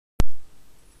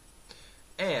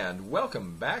And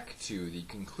welcome back to the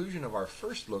conclusion of our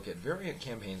first look at variant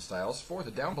campaign styles for the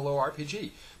Downbelow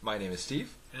RPG. My name is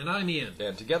Steve. And I'm Ian.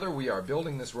 And together we are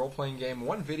building this role-playing game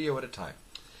one video at a time.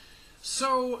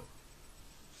 So,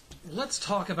 let's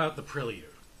talk about the prelude.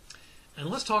 And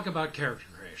let's talk about character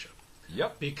creation.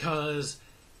 Yep. Because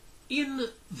in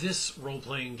this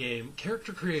role-playing game,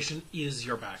 character creation is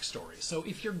your backstory. So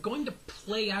if you're going to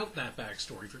play out that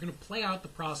backstory, if you're going to play out the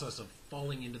process of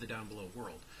falling into the Downbelow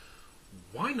world,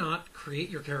 why not create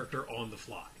your character on the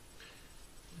fly?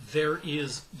 There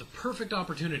is the perfect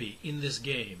opportunity in this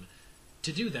game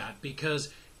to do that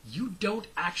because you don't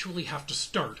actually have to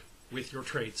start with your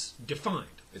traits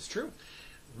defined. It's true.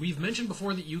 We've mentioned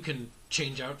before that you can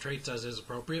change out traits as is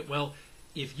appropriate. Well,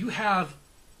 if you have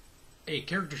a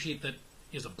character sheet that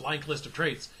is a blank list of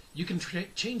traits, you can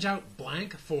change out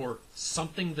blank for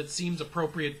something that seems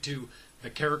appropriate to the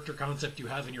character concept you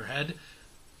have in your head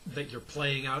that you're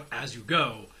playing out as you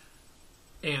go,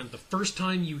 and the first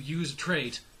time you use a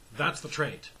trait, that's the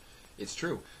trait. It's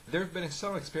true. There have been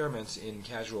some experiments in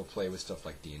casual play with stuff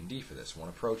like D&D for this. One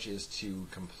approach is to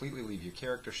completely leave your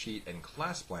character sheet and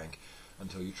class blank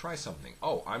until you try something.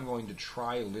 Oh, I'm going to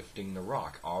try lifting the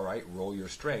rock. All right, roll your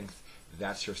strength.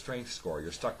 That's your strength score.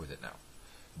 You're stuck with it now.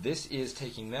 This is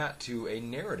taking that to a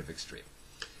narrative extreme.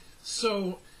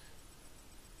 So,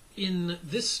 in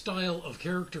this style of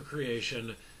character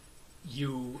creation,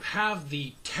 you have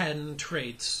the 10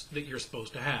 traits that you're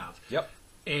supposed to have. Yep.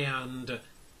 And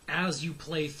as you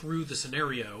play through the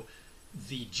scenario,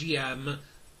 the GM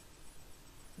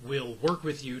will work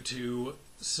with you to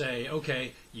say,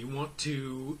 okay, you want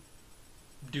to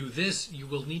do this, you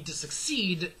will need to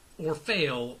succeed or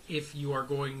fail if you are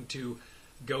going to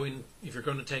go in, if you're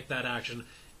going to take that action.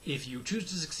 If you choose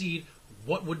to succeed,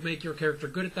 what would make your character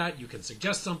good at that? You can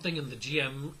suggest something and the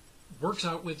GM works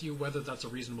out with you whether that's a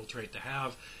reasonable trait to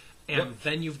have, and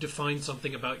then you've defined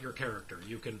something about your character.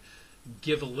 You can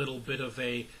give a little bit of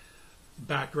a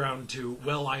background to,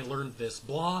 well, I learned this,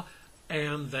 blah,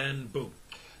 and then boom.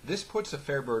 This puts a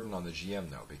fair burden on the GM,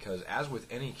 though, because as with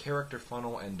any character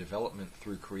funnel and development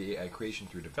through creation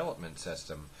through development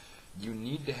system, you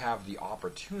need to have the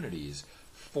opportunities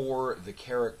for the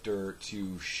character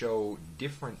to show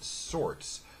different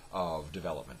sorts of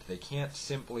development. They can't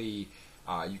simply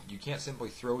you can't simply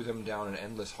throw them down an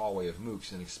endless hallway of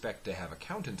mooks and expect to have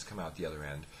accountants come out the other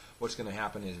end. What's going to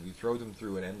happen is if you throw them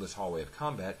through an endless hallway of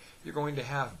combat, you're going to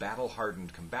have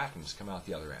battle-hardened combatants come out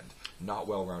the other end, not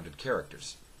well-rounded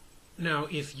characters. Now,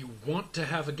 if you want to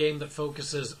have a game that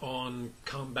focuses on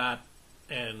combat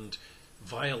and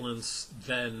violence,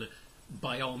 then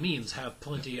by all means have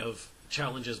plenty of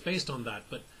challenges based on that,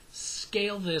 but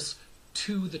scale this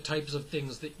to the types of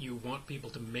things that you want people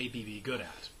to maybe be good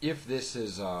at. If this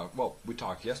is, well, we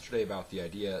talked yesterday about the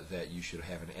idea that you should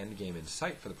have an end game in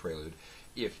sight for the prelude.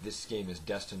 If this game is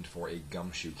destined for a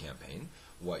gumshoe campaign,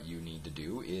 what you need to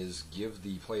do is give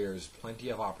the players plenty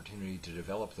of opportunity to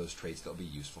develop those traits that will be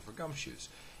useful for gumshoes.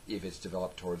 If it's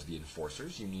developed towards the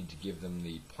enforcers, you need to give them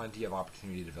the plenty of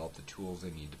opportunity to develop the tools they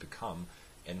need to become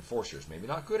enforcers. Maybe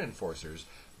not good enforcers,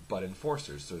 but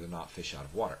enforcers, so they're not fish out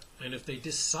of water. And if they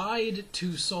decide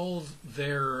to solve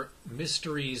their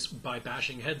mysteries by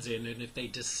bashing heads in, and if they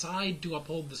decide to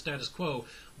uphold the status quo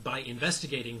by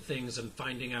investigating things and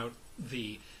finding out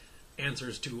the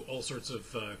answers to all sorts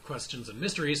of questions and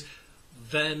mysteries,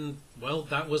 then, well,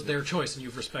 that was their choice, and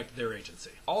you've respected their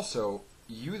agency. Also,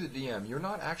 you, the DM, you're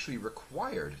not actually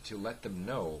required to let them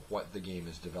know what the game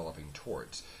is developing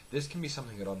towards. This can be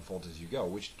something that unfolds as you go,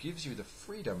 which gives you the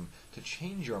freedom to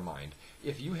change your mind.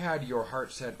 If you had your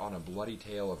heart set on a bloody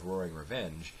tale of roaring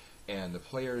revenge, and the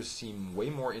players seem way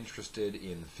more interested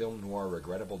in film noir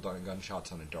regrettable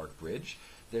gunshots on a dark bridge,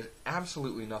 there's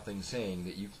absolutely nothing saying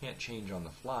that you can't change on the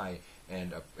fly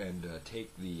and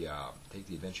take the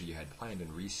adventure you had planned and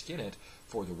reskin it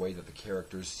for the way that the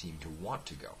characters seem to want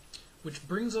to go. Which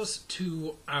brings us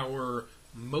to our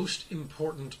most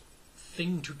important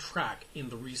thing to track in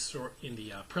the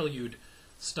prelude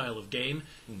style of game.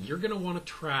 Mm-hmm. You're going to want to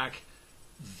track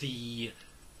the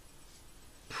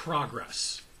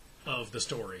progress of the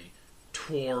story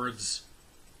towards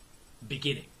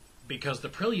beginning, because the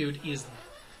prelude is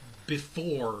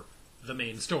before the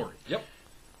main story. Yep.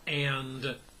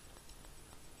 And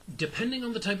depending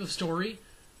on the type of story,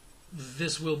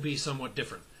 this will be somewhat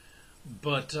different.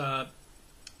 But,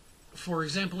 for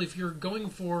example, if you're going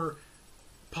for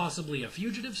possibly a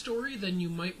Fugitive story, then you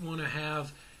might want to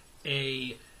have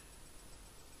a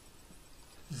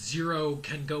 0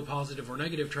 can go positive or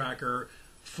negative tracker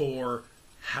for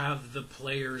have the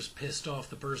players pissed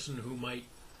off the person who might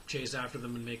chase after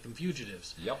them and make them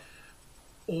fugitives. Yep.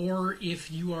 Or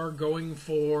if you are going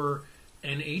for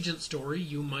an agent story,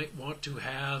 you might want to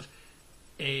have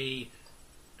the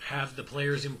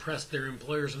players impress their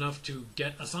employers enough to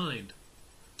get assigned.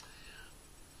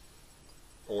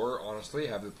 Or, honestly,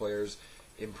 have the players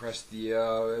impress the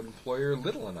employer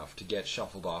little enough to get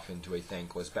shuffled off into a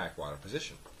thankless backwater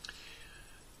position.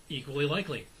 Equally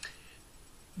likely.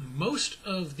 Most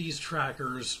of these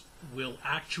trackers will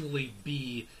actually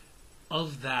be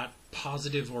of that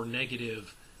positive or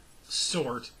negative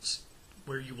sort,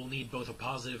 where you will need both a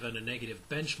positive and a negative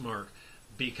benchmark,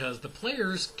 because the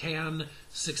players can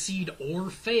succeed or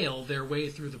fail their way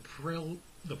through the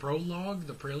prologue,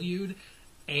 the prelude,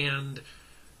 and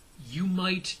you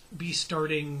might be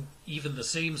starting even the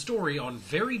same story on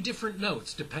very different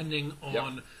notes depending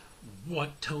on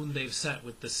what tone they've set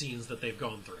with the scenes that they've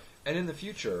gone through. And in the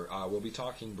future, we'll be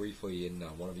talking briefly in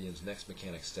one of Ian's next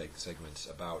mechanics segments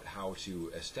about how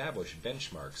to establish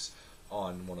benchmarks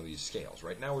on one of these scales.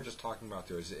 Right now we're just talking about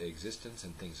their existence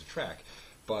and things to track,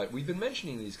 but we've been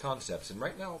mentioning these concepts, and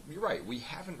right now, you're right, we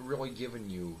haven't really given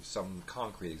you some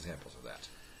concrete examples of that.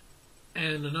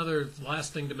 And another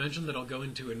last thing to mention that I'll go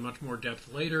into in much more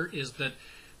depth later is that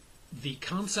the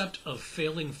concept of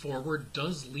failing forward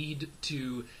does lead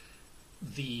to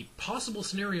the possible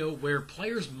scenario where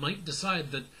players might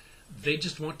decide that they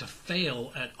just want to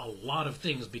fail at a lot of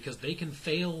things because they can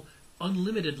fail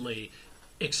unlimitedly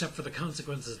except for the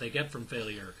consequences they get from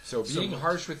failure. So being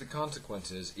harsh with the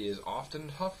consequences is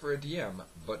often tough for a DM,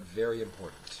 but very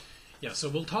important. Yeah, so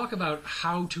we'll talk about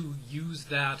how to use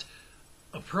that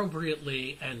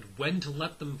appropriately and when to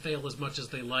let them fail as much as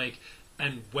they like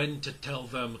and when to tell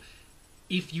them,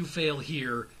 if you fail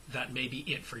here, that may be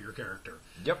it for your character.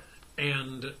 Yep.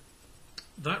 And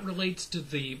that relates to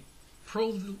the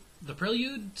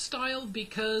prelude style,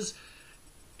 because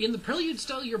in the prelude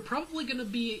style you're probably going to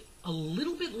be a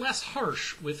little bit less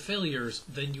harsh with failures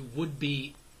than you would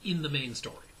be in the main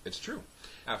story. It's true.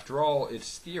 After all,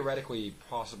 it's theoretically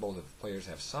possible that the players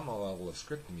have some level of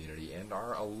script immunity and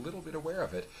are a little bit aware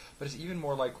of it, but it's even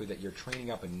more likely that you're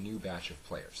training up a new batch of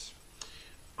players.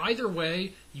 Either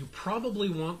way, you probably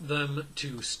want them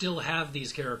to still have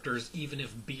these characters, even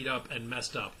if beat up and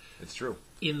messed up. It's true.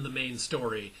 In the main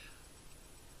story.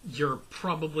 You're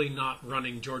probably not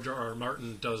running George R.R.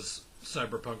 Martin does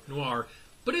Cyberpunk Noir,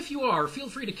 but if you are, feel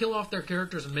free to kill off their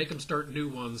characters and make them start new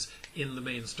ones in the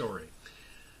main story.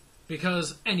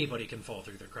 Because anybody can fall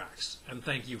through the cracks, and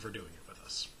thank you for doing it with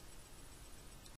us.